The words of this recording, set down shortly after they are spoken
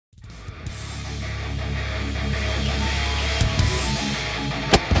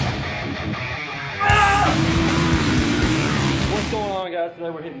guys, today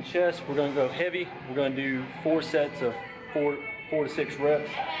we're hitting chest. We're gonna go heavy. We're gonna do 4 sets of 4 to 6 reps.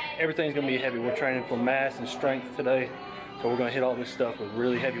 Everything's gonna be heavy. We're training for mass and strength today. So we're gonna hit all this stuff with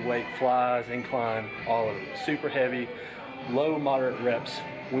really heavy weight, flies, incline, all of it. Super heavy, low, moderate reps.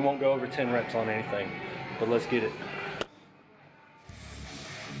 We won't go over 10 reps on anything, but let's get it.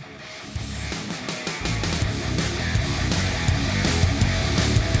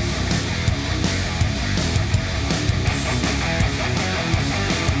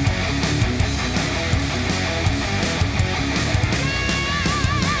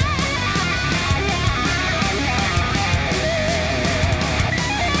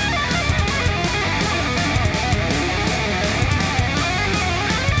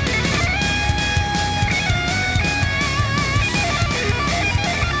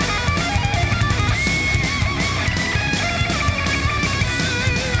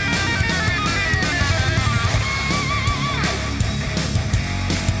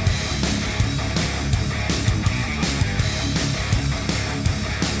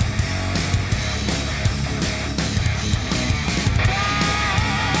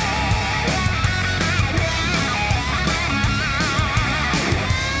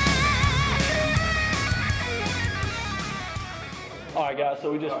 Alright guys,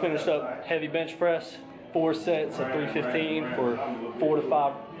 so we just finished up heavy bench press, 4 sets of 315 for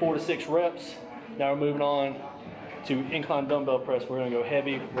 4 to 6 reps. Now we're moving on to incline dumbbell press. We're going to go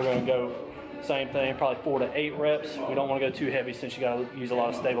heavy. We're going to go same thing, probably 4 to 8 reps. We don't want to go too heavy since you got to use a lot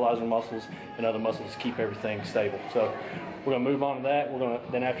of stabilizer muscles and other muscles to keep everything stable. So we're going to move on to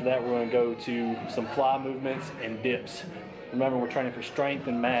that. Then after that, we're going to go to some fly movements and dips. Remember, we're training for strength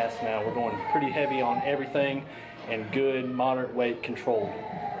and mass now. We're going pretty heavy on everything and good moderate weight control.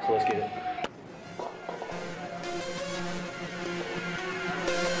 So let's get it.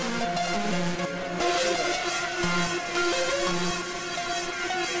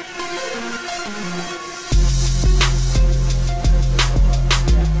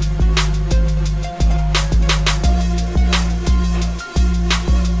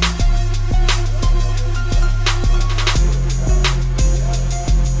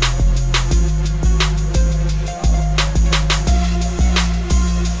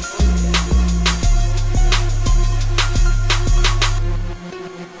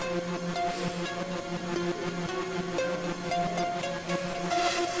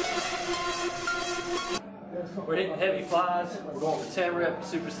 We're hitting heavy flies. We're going for 10 rep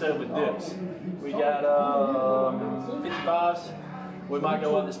superset with dips. We got 55s. We might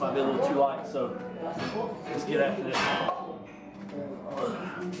go up. This might be a little too light, so let's get after this.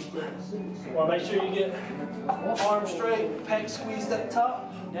 Want to make sure you get arms straight, pec squeezed at the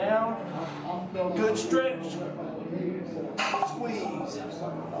top, down, good stretch, squeeze,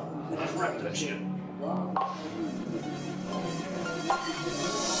 and just rep that shit.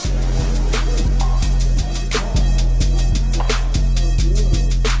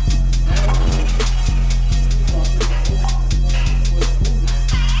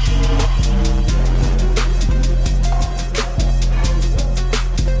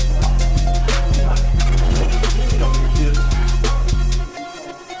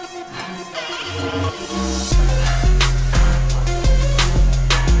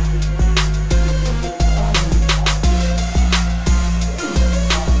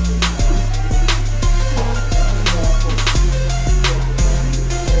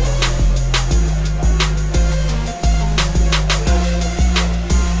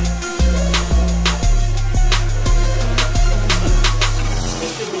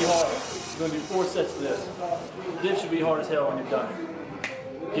 We're going to do 4 sets of this. Dip should be hard as hell when you're done.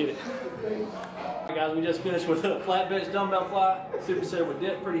 Get it. Alright guys, we just finished with a flat bench dumbbell fly, superset with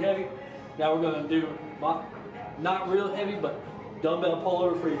dip, pretty heavy. Now we're going to do not real heavy, but dumbbell pull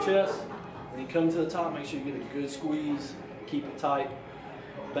over for your chest. When you come to the top, make sure you get a good squeeze, keep it tight.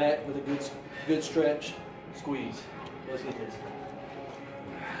 Back with a good stretch, squeeze. Let's get this.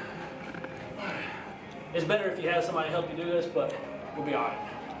 It's better if you have somebody help you do this, but we'll be alright.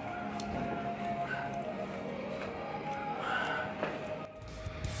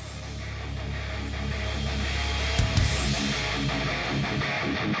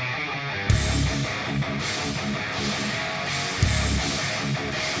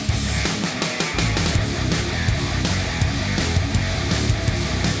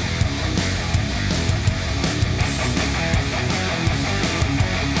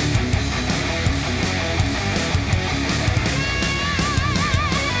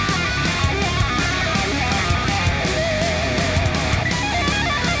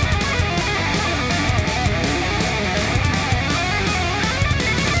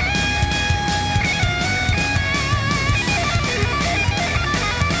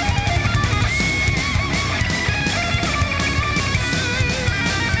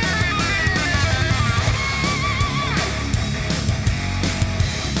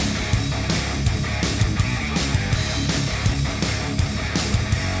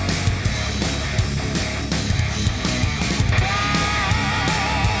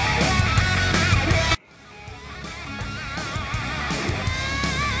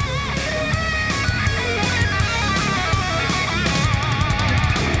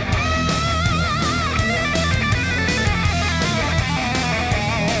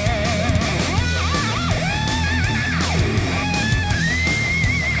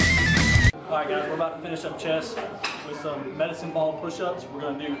 finish up chest with some medicine ball push-ups. We're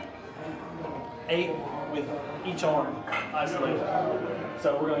gonna do 8 with each arm isolated.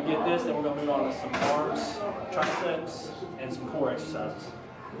 So we're gonna get this, then we're gonna move on to some arms, triceps, and some core exercises.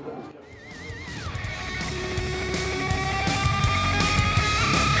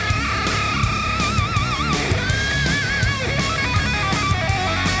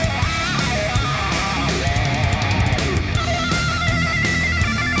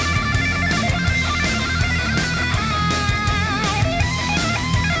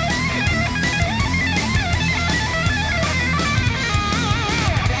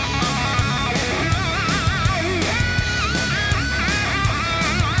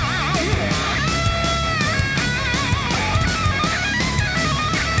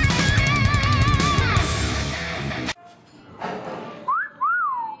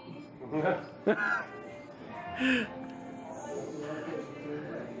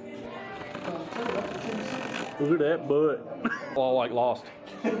 Look at that butt. All like lost.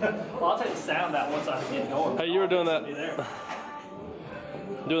 Well, I'll take the sound out once I get going. Hey, you were doing that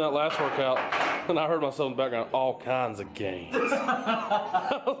last workout, and I heard myself in the background, all kinds of gains.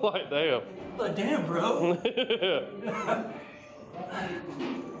 I was like, damn. Like, damn, bro.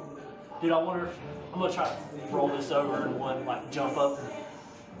 Dude, I wonder if I'm gonna try to roll this over in one, like jump up and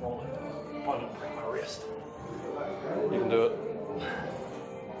roll it. Probably gonna break my wrist. You can do it.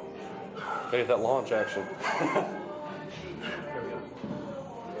 Gotta get that launch action. There we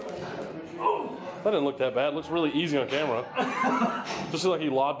go. That didn't look that bad. It looks really easy on camera. Just like he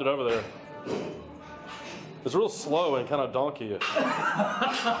lobbed it over there. It's real slow and kind of donkey. I'll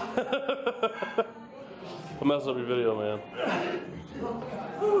mess up your video, man.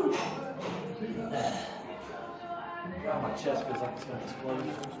 My chest feels like it's gonna explode.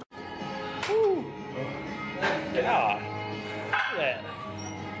 God. Look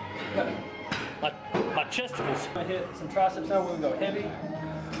at that. My chesticles. I hit some triceps now. We're gonna go heavy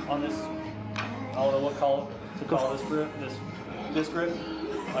on this. I don't know what to call this grip. This grip,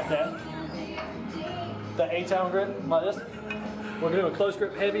 like that. The 8-pound grip, like this. We're doing a close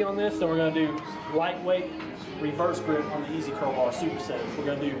grip heavy on this. Then we're gonna do lightweight reverse grip on the easy curl bar superset. We're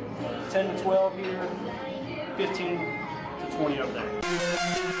gonna do 10 to 12 here, 15 to 20 up there.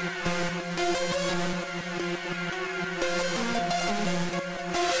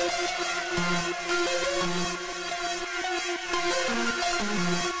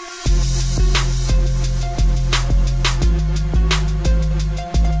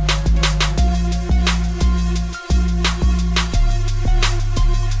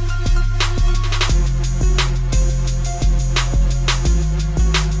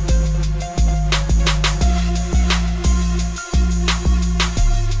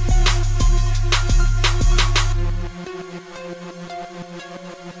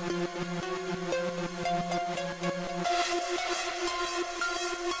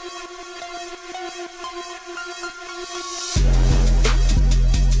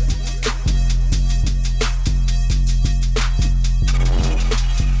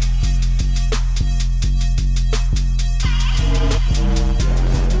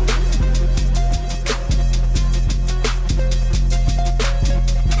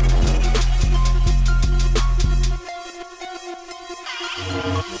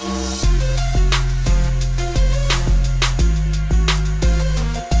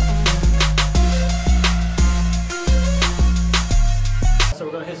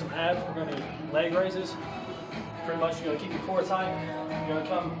 Leg raises. Pretty much you're going to keep your core tight. You're going to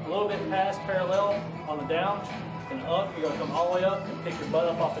come a little bit past parallel on the down and up. You're going to come all the way up and pick your butt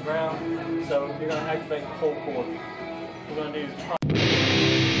up off the ground. So you're going to activate the whole core. We're going to do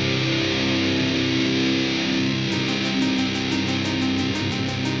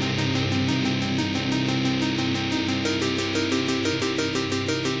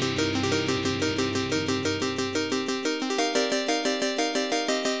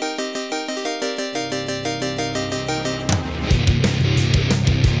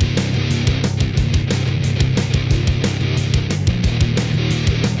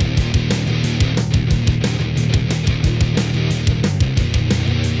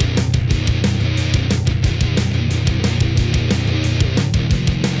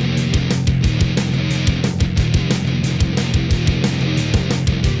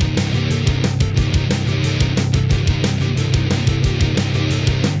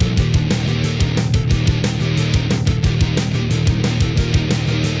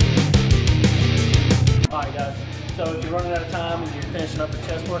So if you're running out of time and you're finishing up a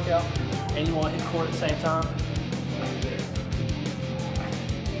chest workout and you want to hit core at the same time,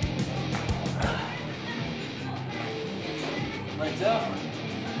 legs up,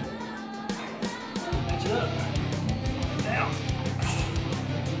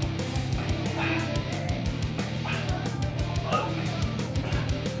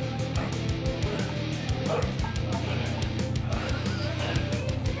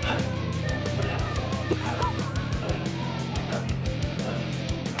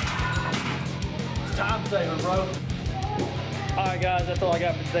 lifesaver, bro. Alright guys, that's all I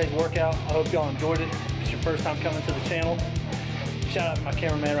got for today's workout. I hope y'all enjoyed it. If it's your first time coming to the channel, shout out to my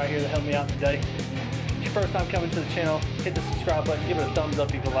cameraman right here that helped me out today. If it's your first time coming to the channel, hit the subscribe button, give it a thumbs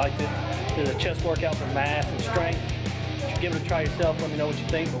up if you liked it. There's a chest workout for mass and strength. You should give it a try yourself, let me know what you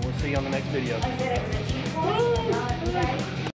think, but we'll see you on the next video.